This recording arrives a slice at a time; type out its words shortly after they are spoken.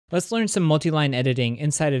Let's learn some multi-line editing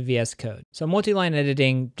inside of VS Code. So multi-line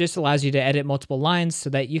editing just allows you to edit multiple lines so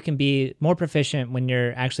that you can be more proficient when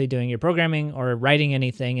you're actually doing your programming or writing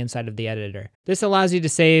anything inside of the editor. This allows you to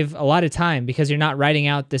save a lot of time because you're not writing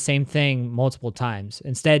out the same thing multiple times.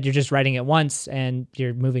 Instead, you're just writing it once and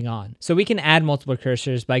you're moving on. So we can add multiple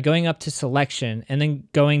cursors by going up to selection and then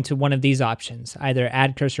going to one of these options, either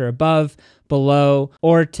add cursor above, below,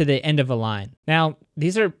 or to the end of a line. Now,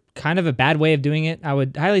 these are kind of a bad way of doing it. I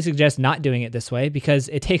would highly suggest not doing it this way because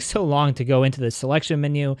it takes so long to go into the selection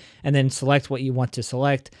menu and then select what you want to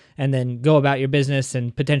select and then go about your business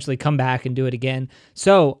and potentially come back and do it again.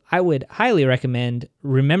 So I would highly recommend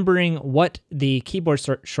remembering what the keyboard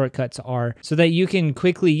shortcuts are so that you can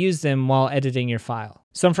quickly use them while editing your file.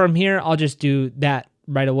 So from here, I'll just do that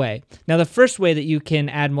right away. Now, the first way that you can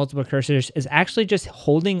add multiple cursors is actually just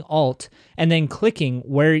holding Alt and then clicking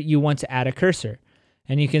where you want to add a cursor.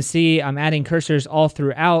 And you can see I'm adding cursors all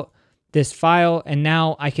throughout this file, and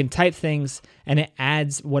now I can type things and it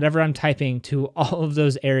adds whatever I'm typing to all of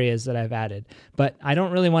those areas that I've added. But I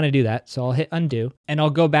don't really want to do that, so I'll hit undo and I'll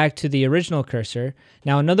go back to the original cursor.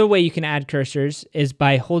 Now, another way you can add cursors is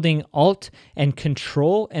by holding Alt and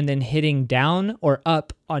Control and then hitting down or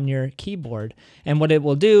up on your keyboard. And what it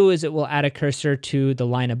will do is it will add a cursor to the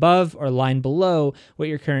line above or line below what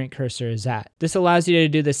your current cursor is at. This allows you to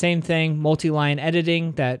do the same thing, multi-line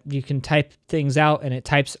editing, that you can type things out and it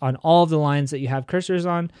types on all of the lines that you have cursors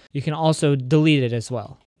on. You can also delete it as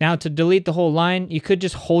well. Now, to delete the whole line, you could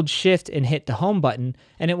just hold Shift and hit the home button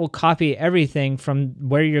and it will copy everything from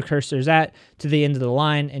where your cursor is at to the end of the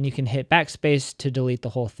line, and you can hit backspace to delete the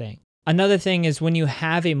whole thing. Another thing is when you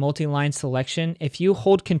have a multi-line selection, if you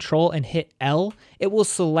hold Control and hit L, it will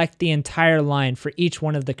select the entire line for each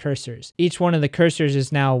one of the cursors. Each one of the cursors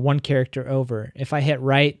is now one character over. If I hit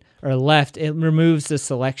right or left, it removes the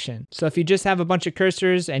selection. So if you just have a bunch of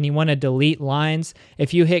cursors and you want to delete lines,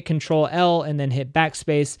 if you hit Control L and then hit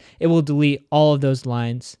backspace, it will delete all of those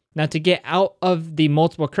lines. Now, to get out of the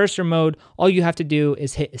multiple cursor mode, all you have to do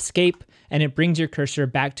is hit escape and it brings your cursor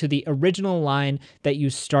back to the original line that you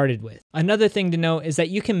started with. Another thing to note is that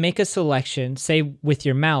you can make a selection, say with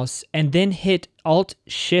your mouse, and then hit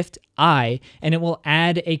Alt-Shift-I, and it will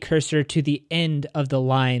add a cursor to the end of the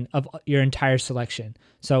line of your entire selection.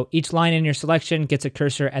 So each line in your selection gets a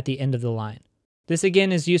cursor at the end of the line. This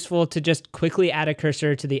again is useful to just quickly add a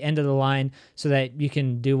cursor to the end of the line so that you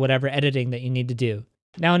can do whatever editing that you need to do.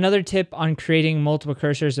 Now, another tip on creating multiple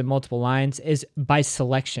cursors and multiple lines is by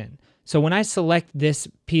selection. So when I select this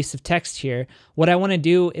piece of text here, what I want to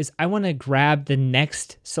do is I want to grab the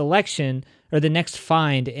next selection or the next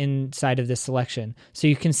find inside of this selection. So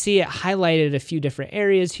you can see it highlighted a few different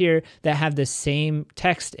areas here that have the same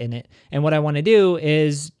text in it. And what I want to do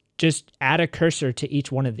is just add a cursor to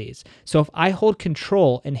each one of these. So if I hold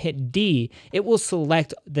Control and hit D, it will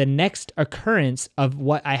select the next occurrence of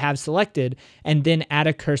what I have selected and then add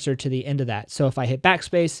a cursor to the end of that. So if I hit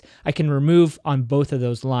backspace, I can remove on both of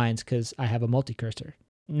those lines because I have a multi-cursor.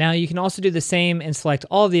 Now you can also do the same and select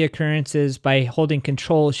all of the occurrences by holding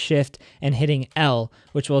Control, Shift, and hitting L,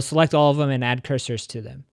 which will select all of them and add cursors to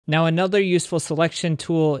them. Now, another useful selection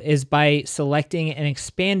tool is by selecting and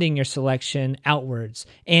expanding your selection outwards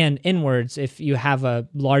and inwards if you have a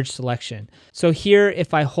large selection. So here,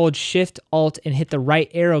 if I hold Shift, Alt, and hit the right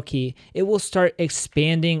arrow key, it will start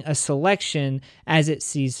expanding a selection as it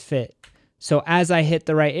sees fit. So as I hit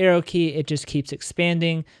the right arrow key, it just keeps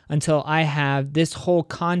expanding until I have this whole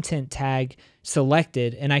content tag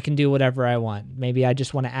selected and I can do whatever I want. Maybe I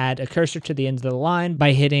just want to add a cursor to the end of the line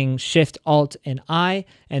by hitting Shift, Alt, and I,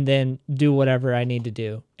 and then do whatever I need to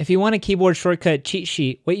do. If you want a keyboard shortcut cheat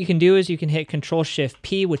sheet, what you can do is you can hit Control Shift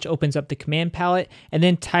P, which opens up the command palette, and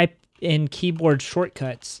then type in keyboard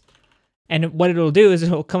shortcuts. And what it'll do is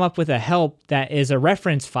it'll come up with a help that is a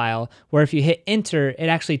reference file where if you hit enter, it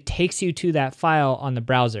actually takes you to that file on the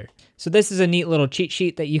browser. So this is a neat little cheat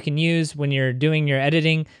sheet that you can use when you're doing your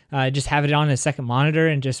editing. Just have it on a second monitor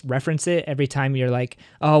and just reference it every time you're like,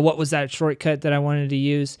 oh, what was that shortcut that I wanted to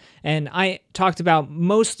use? And I talked about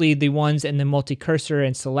mostly the ones in the multi-cursor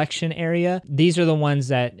and selection area. These are the ones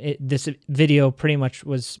that this video pretty much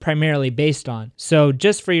was primarily based on. So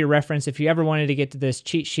just for your reference, if you ever wanted to get to this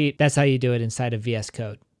cheat sheet, that's how you do it inside of VS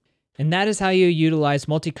Code. And that is how you utilize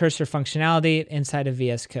multi-cursor functionality inside of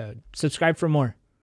VS Code. Subscribe for more.